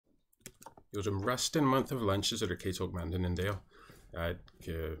요즘 Rust and Month of Lunches를 계속 만드는데요.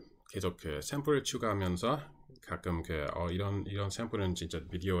 계속 샘플을 추가하면서 가끔 이런 샘플은 진짜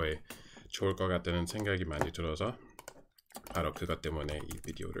비디오에 좋을 것 같다는 생각이 많이 들어서 바로 그것 때문에 이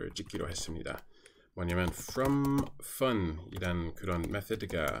비디오를 찍기로 했습니다. 뭐냐면 from fun 이란 그런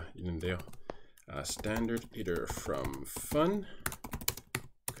메소드가 있는데요. standard iter from fun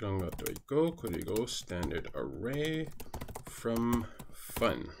그런 것도 있고, 그리고 standard array from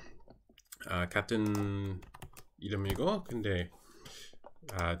fun 같은 이름이고, 근데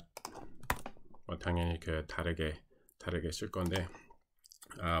뭐 당연히 다르게 쓸 건데,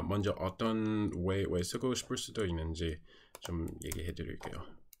 먼저 어떤 왜 쓰고 싶을 수도 있는지 좀 얘기해 드릴게요.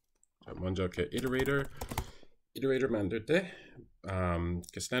 먼저 iterator 만들 때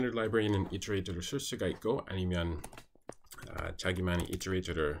standard library는 iterator를 쓸 수가 있고, 아니면 자기만의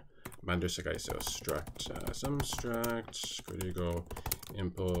iterator를 만들 수가 있어요. struct some struct, 그리고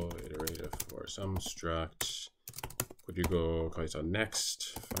import iterator for some struct, 그리고 거기서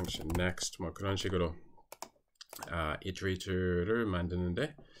next function next 뭐 그런 식으로 iterator를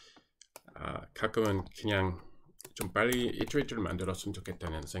만드는데, 가끔은 그냥 좀 빨리 iterator를 만들었으면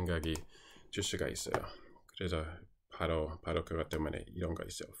좋겠다는 생각이 들 수가 있어요. 그래서 바로 그것 때문에 이런 거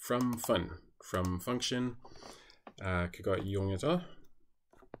있어요. from fun, from function 그거 이용해서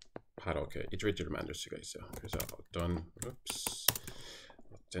바로 iterator를 만들 수가 있어요. 그래서 어떤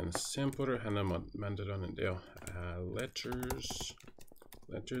샘플을 하나 만들었는데요. letters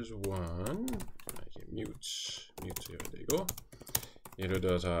 1 이게 mute여야 되고, 예를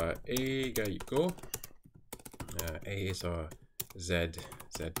들어서 A가 있고 A에서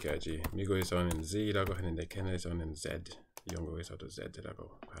Z까지, 미국에서는 Z라고 하는데 캐나다에서는 Z, 영국에서도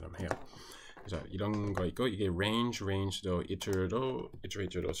Z라고 발음해요. 그래서 이런 거 있고, 이게 range도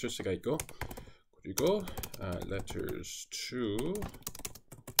iterator로 쓸 수가 있고, 그리고 letters 2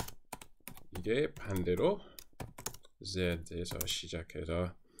 이게 반대로 Z에서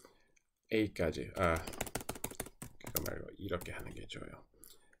시작해서 A까지 그거 말고 이렇게 하는 게 좋아요.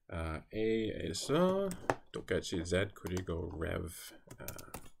 A에서 똑같이 Z 그리고 rev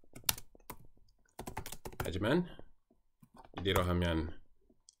하지만 이대로 하면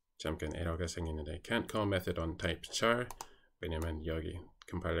잠깐 에러가 생기는데 can't call method on type char, 왜냐면 여기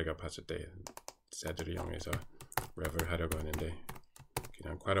컴파일러가 봤을 때 Z를 이용해서 rev를 하려고 하는데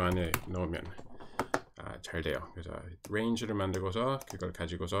그냥 괄호 안에 넣으면 잘 돼요. 그래서 range를 만들고서 그걸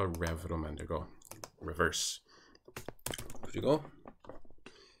가지고서 rev로 만들고 reverse, 그리고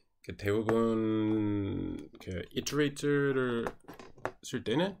대부분 iterator를 쓸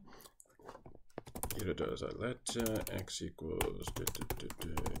때는 예를 들어서 let x equals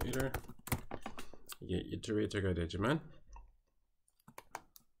iter, 이게 iterator가 되지만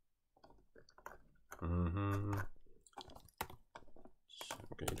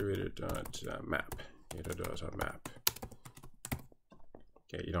iterator.map, 예를 들어서 map,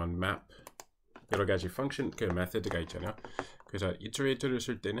 이런 map 여러 가지 펑션 메소드가 있잖아요. 그래서 iterator를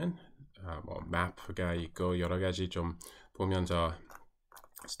쓸 때는 뭐 map가 있고 여러 가지 좀 보면서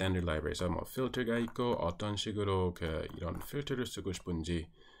standard library에서 뭐 filter가 있고 어떤 식으로 이런 filter를 쓰고 싶은지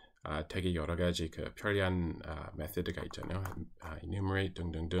되게 여러 가지 편리한 메소드가 있잖아요. enumerate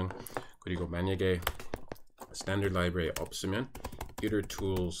등등등. 그리고 만약에 standard library 없으면 iter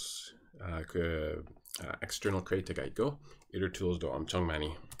tools external create가 있고 iter tools도 엄청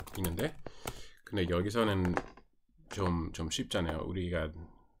많이 있는데, 근데 여기서는 좀 쉽잖아요. 우리가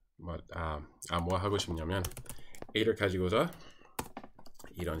뭐 하고 싶냐면 A를 가지고서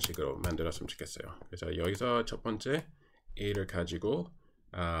이런 식으로 만들었으면 좋겠어요. 그래서 여기서 첫 번째 A를 가지고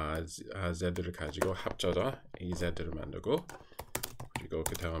Z를 가지고 합쳐서 AZ를 만들고, 그리고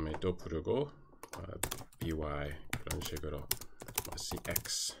그 다음에 또 부르고 BY 그런 식으로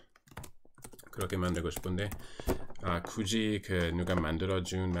CX 그렇게 만들고 싶은데, 굳이 누가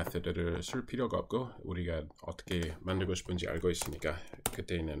만들어준 메소드를 쓸 필요가 없고 우리가 어떻게 만들고 싶은지 알고 있으니까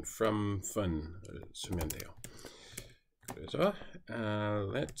그때는 from fun을 쓰면 돼요. 그래서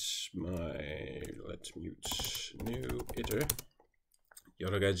let's mute new iter,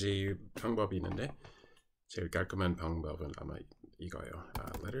 여러 가지 방법이 있는데 제일 깔끔한 방법은 아마 이거예요.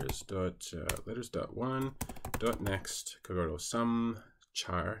 letters.1.next 그걸로 some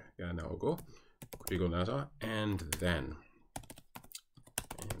char가 나오고, 그리고 나서 and then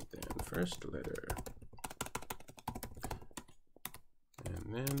first letter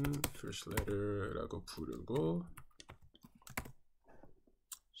and then first letter라고 부르고,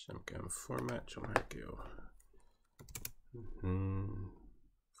 잠깐 format 좀 할게요.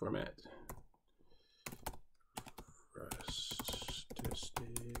 format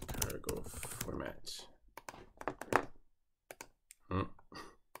statistic cargo format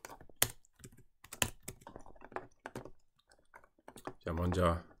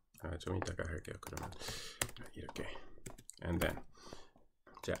먼저 좀 이따가 할게요. 그러면 이렇게 and then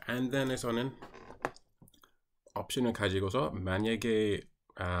자 and then에서는 옵션을 가지고서 만약에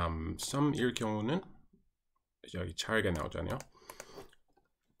some일 경우는 여기 char가 나오잖아요.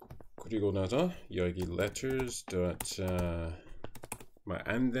 그리고 나서 여기 letters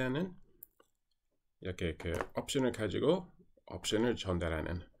and then은 이렇게 그 옵션을 가지고 옵션을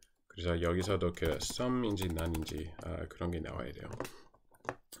전달하는 그래서 여기서도 그 some인지 none인지 그런 게 나와야 돼요.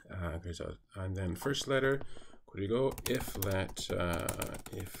 그래서 and then first letter 그리고 if let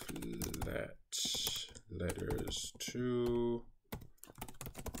letters to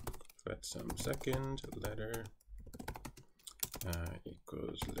let some second letter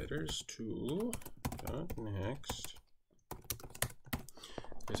equals letters to next.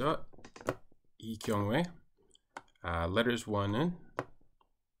 그래서 이 경우에 letters 1은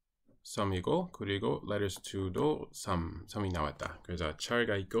some이고 그리고 letters 2도 some이 나왔다. 그래서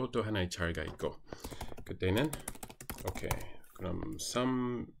char가 있고 또 하나의 char가 있고 그때는 오케이 그럼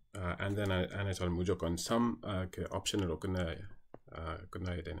some and then 안에서는 무조건 some 그 옵션으로 끝나야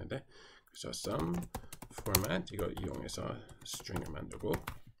되는데 그래서 some format 이거 이용해서 string을 만들고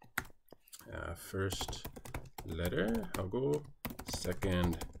first letter 하고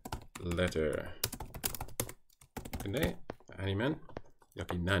second letter 근데 아니면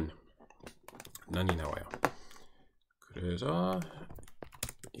여기 none이 나와요. 그래서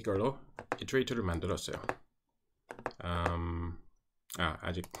이걸로 iterator를 만들었어요.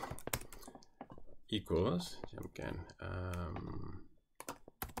 아직 equals 잠깐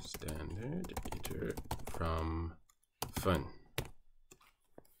standard iter from fun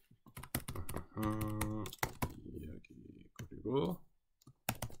여기 그리고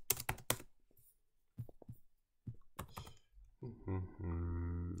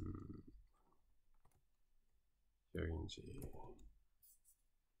여기인지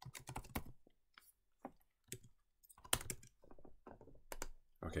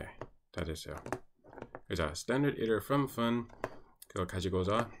오케이 다 됐어요. 그래서 standard iter from fun 그거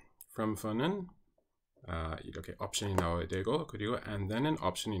가지고서 from fun은 이렇게 옵션이 나와야 되고 그리고 and then은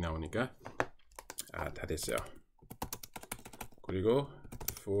옵션이 나오니까 다 됐어요. 그리고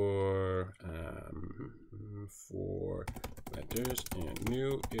for letters and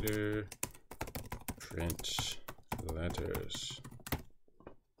new iter print letters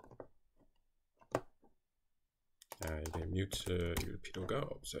이게 뮤트일 필요가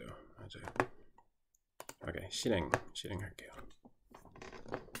없어요. 맞아요. 오케이 실행할게요.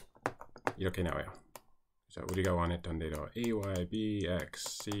 이렇게 나와요. 그래서 우리가 원했던 대로 A, Y, B,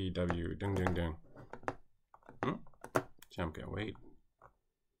 X, C, W 등등등 잠깐 wait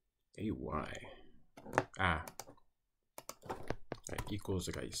A, Y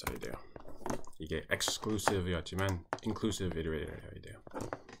equals가 있어야 돼요. 이게 exclusive였지만 inclusive iterator여야 돼요.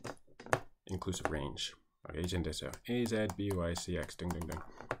 inclusive range 오케이, 이젠 됐어요. A, Z, B, Y, C, X 등등등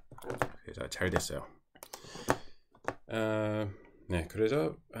그래서 잘 됐어요. 네,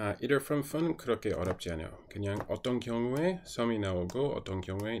 그래서 iter from fun 그렇게 어렵지 않아요. 그냥 어떤 경우에 some이 나오고 어떤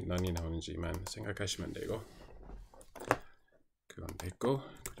경우에 none이 나오는지만 생각하시면 되고 그건 됐고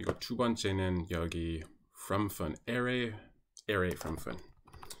그리고 두 번째는 여기 from fun array from fun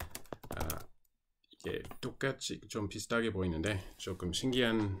이게 똑같이 좀 비슷하게 보이는데 조금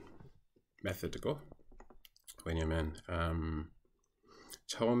신기한 메소드고 왜냐면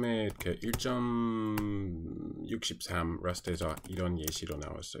처음에 그 1.63 러스트에서 이런 예시로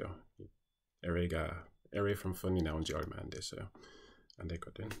나왔어요. array from fun이 나온 지 얼마 안 됐어요. 안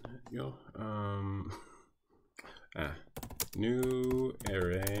됐거든요. new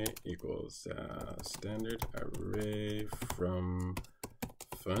array equals standard array from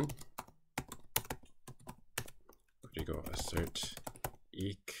fun 그리고 assert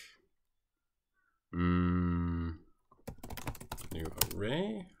eq new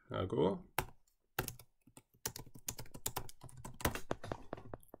array 하고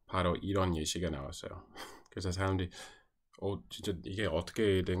바로 이런 예시가 나왔어요. 그래서 사람들이 진짜 이게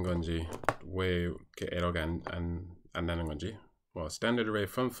어떻게 된 건지 왜 이렇게 에러가 안 나는 건지 뭐 standard array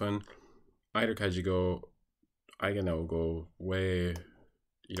from fun i를 가지고 i가 나오고 왜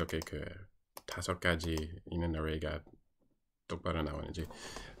이렇게 그 5가지 있는 array가 똑바로 나오는지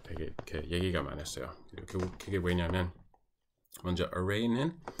되게 이렇게 얘기가 많았어요. 그게 왜냐면 먼저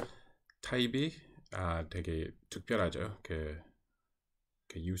array는 타입이 되게 특별하죠.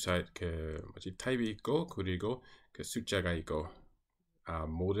 타입이 있고 그리고 그 숫자가 있고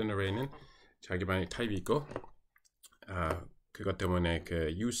모든 array는 자기만의 타입이 있고 그것 때문에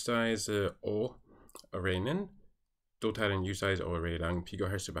그 usize O array는 또 다른 usize O array랑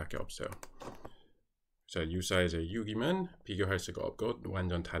비교할 수밖에 없어요. 자, U 사이즈 6이면 비교할 수가 없고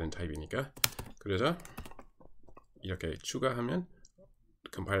완전 다른 타입이니까. 그래서 이렇게 추가하면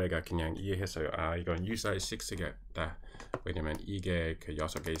컴파일러가 그냥 이해했어요. 아, 이건 U 사이즈 6겠다. 왜냐면 이게 그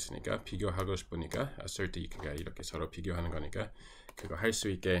 6개 있으니까 비교하고 싶으니까 assert equal가 이렇게 서로 비교하는 거니까 그거 할 수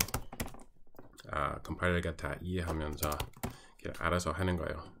있게 컴파일러가 다 이해하면서 알아서 하는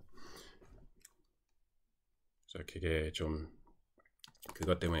거예요. 그래서 그게 좀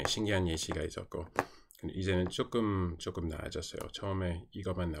그것 때문에 신기한 예시가 있었고, 근데 이제는 조금 나아졌어요. 처음에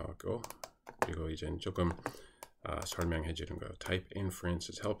이것만 나왔고, 그리고 이제는 조금 설명해 주는 거예요. Type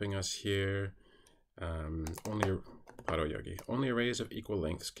inference is helping us here. 바로 여기 only arrays of equal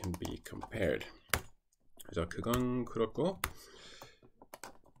lengths can be compared. 그래서 그건 그렇고,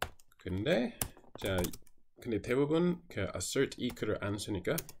 근데 대부분 그 assert equal을 안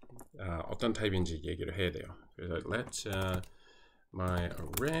쓰니까 어떤 타입인지 얘기를 해야 돼요. 그래서 let my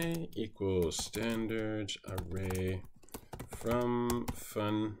array equals standard array from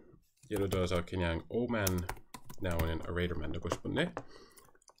fun. 예를 들어서 그냥 5만 나오는 array를 만들고 싶은데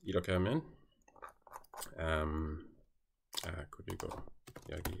이렇게 하면 그리고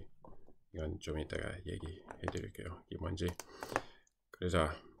여기 이건 좀 이따가 얘기해 드릴게요. 이게 뭔지.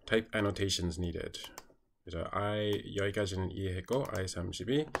 그래서 type annotations needed. 그래서 여기까지는 이해했고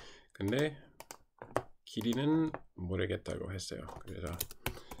i32 근데 길이는 모르겠다고 했어요. 그래서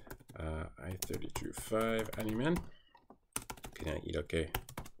i32 5 아니면 그냥 이렇게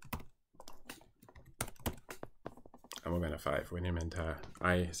아무거나 5 왜냐면 다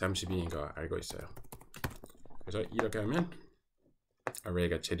i32인 거 알고 있어요. 그래서 이렇게 하면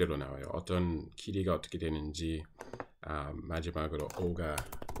array가 제대로 나와요. 어떤 길이가 어떻게 되는지 마지막으로 5가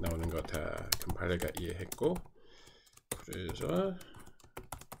나오는 거 다 컴파일러가 이해했고, 그래서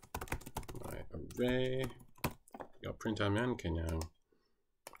my array 이거 프린트하면 그냥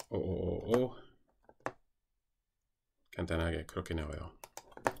 5555 간단하게 그렇게 나와요.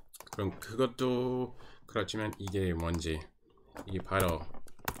 그럼 그것도 그렇지만 이게 뭔지, 이게 바로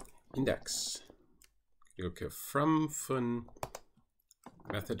index. 이렇게 from fun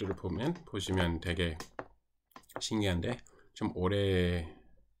메서드를 보시면 되게 신기한데 좀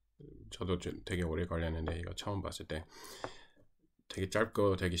저도 되게 오래 걸렸는데 이거 처음 봤을 때 되게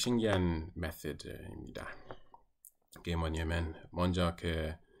짧고 되게 신기한 메서드입니다. 이게 뭐냐면 먼저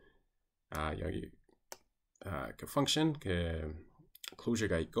여기 그 펑션 그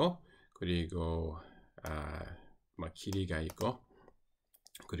closure가 있고, 그리고 길이가 있고,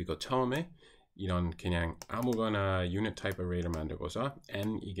 그리고 처음에 이런 그냥 아무거나 unit type array를 만들고서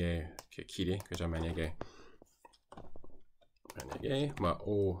n 이게 길이. 그래서 만약에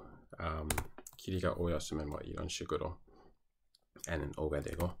 5 길이가 5였으면 뭐 이런 식으로 n은 5가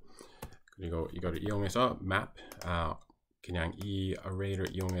되고, 그리고 이거를 이용해서 map 그냥 이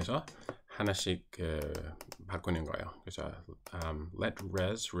array를 이용해서 하나씩 바꾸는 거예요. 그래서 let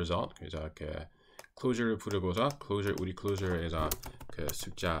res result. 그래서 closure를 부르고서 우리 closure에서 그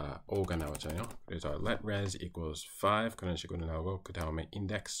숫자 5가 나왔잖아요. 그래서 let res equals 5 그런 식으로 나오고, 그 다음에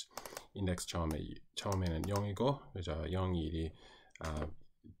index 처음에는 0이고, 그래서 0, 1이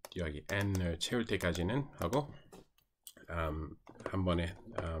여기 n을 채울 때까지는 하고, 한 번에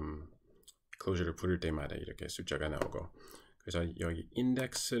closure를 부를 때마다 이렇게 숫자가 나오고, 그래서 여기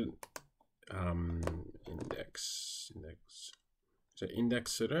index를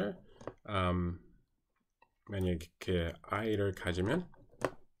만약에 i를 가지면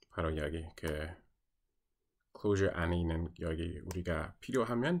바로 여기 closure 안에 있는 여기 우리가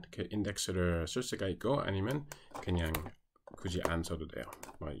필요하면 index를 쓸 수가 있고, 아니면 그냥 굳이 안 써도 돼요.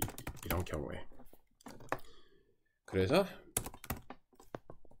 뭐 이런 경우에. 그래서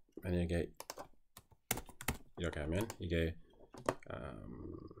만약에 이렇게 하면 이게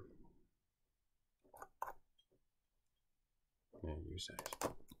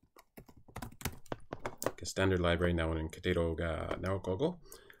스탠더드 라이브러리 나오는 그대로가 나올 거고,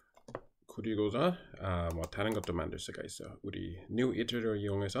 그리고서 뭐 다른 것도 만들 수가 있어. 우리 new iterator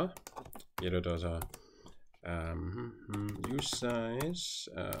이용해서 예를 들어서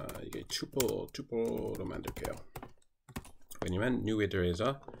usize 이게 tuple로 만들게요. 왜냐면 new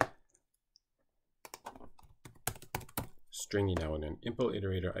iterator에서 string이 나오는 import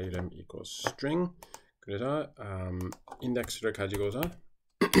iterator item equals string. 그래서 index를 가지고서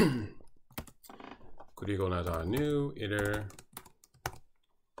그리고 나서 new iter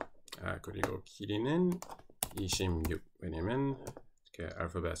그리고 길이는 26. 왜냐면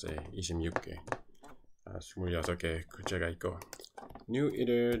알파벳에 26개 26개 글자가 있고, new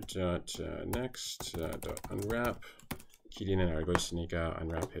iter.next unwrap 길이는 알고 있으니까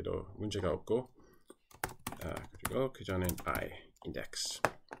unwrap 해도 문제가 없고, 그리고 그 전엔 I index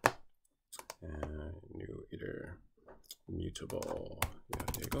new iter mutable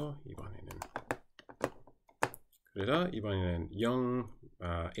이렇게 되고 이번에는 그래서 이번에는 0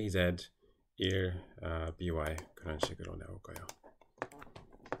 az 1 by 그런 식으로 나올 거예요.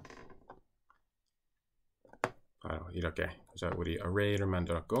 바로 이렇게. 그래서 우리 array를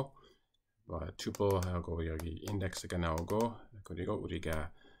만들었고 tuple하고 여기 index가 나오고 그리고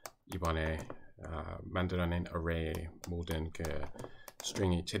우리가 이번에 만들어낸 array 모든 그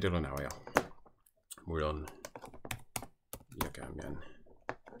string이 제대로 나와요. 물론 이렇게 하면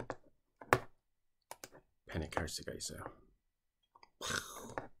패닉할 수가 있어요.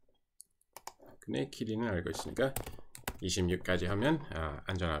 근데 길이는 알고 있으니까 26까지 하면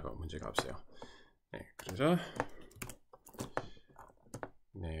안전하고 문제가 없어요. 네, 그래서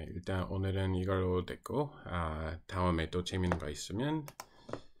네, 일단 오늘은 이걸로 됐고 다음에 또 재밌는 거 있으면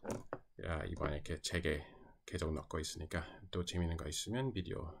이번에 이렇게 책에 계속 넣고 있으니까 또 재밌는 거 있으면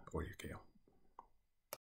비디오 올릴게요.